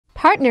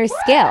Partner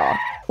skill.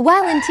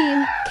 While in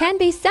team, can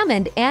be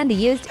summoned and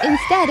used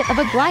instead of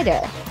a glider.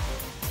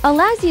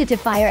 Allows you to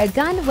fire a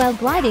gun while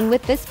gliding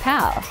with this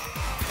PAL.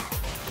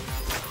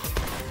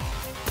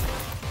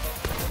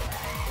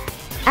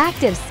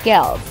 Active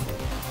skills.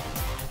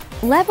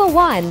 Level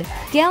 1,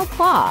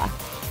 GALECLAW.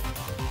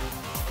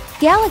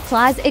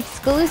 GALECLAW's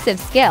exclusive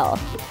skill.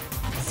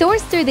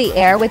 Soars through the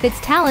air with its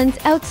talons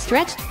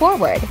outstretched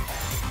forward.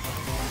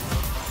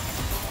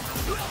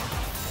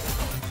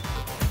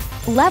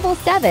 Level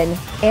 7,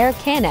 Air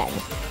Cannon.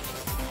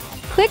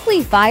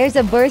 Quickly fires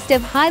a burst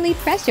of highly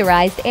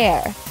pressurized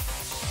air.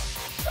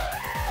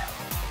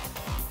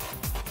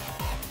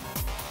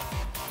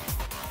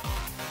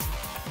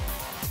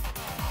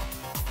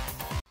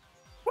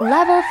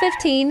 Level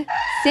 15,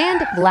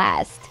 Sand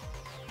Blast.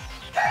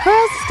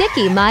 Hurls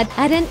sticky mud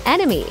at an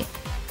enemy.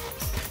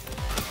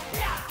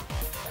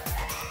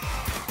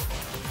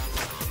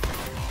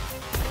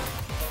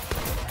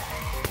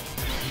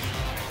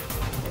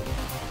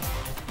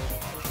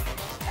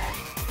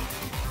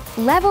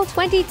 Level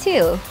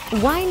 22,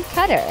 Wind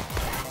Cutter.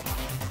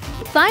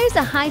 Fires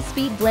a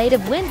high-speed blade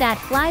of wind that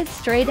flies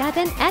straight at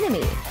an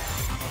enemy.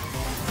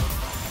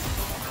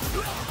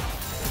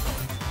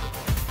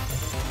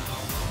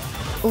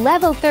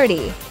 Level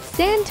 30,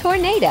 Sand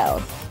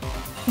Tornado.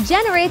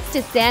 Generates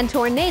to sand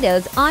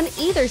tornadoes on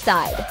either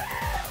side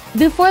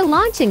before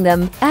launching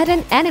them at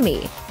an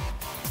enemy.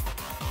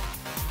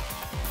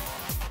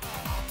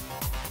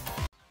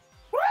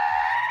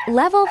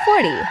 Level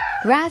 40,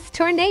 Grass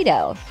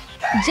Tornado.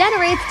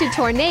 Generates to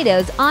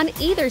tornadoes on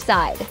either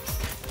side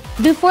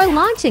before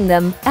launching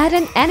them at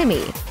an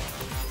enemy.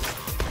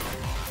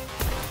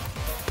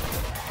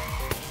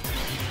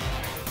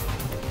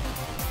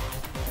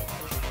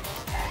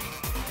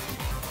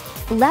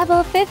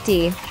 Level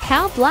 50,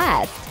 Cow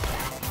Blast.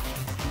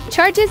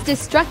 Charges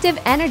destructive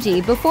energy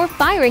before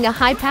firing a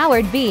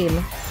high-powered beam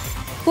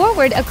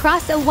forward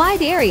across a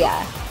wide area.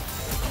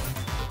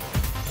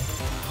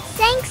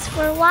 Thanks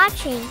for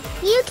watching.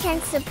 You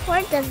can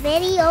support the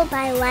video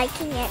by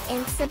liking it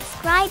and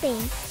subscribing.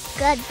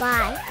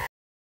 Goodbye.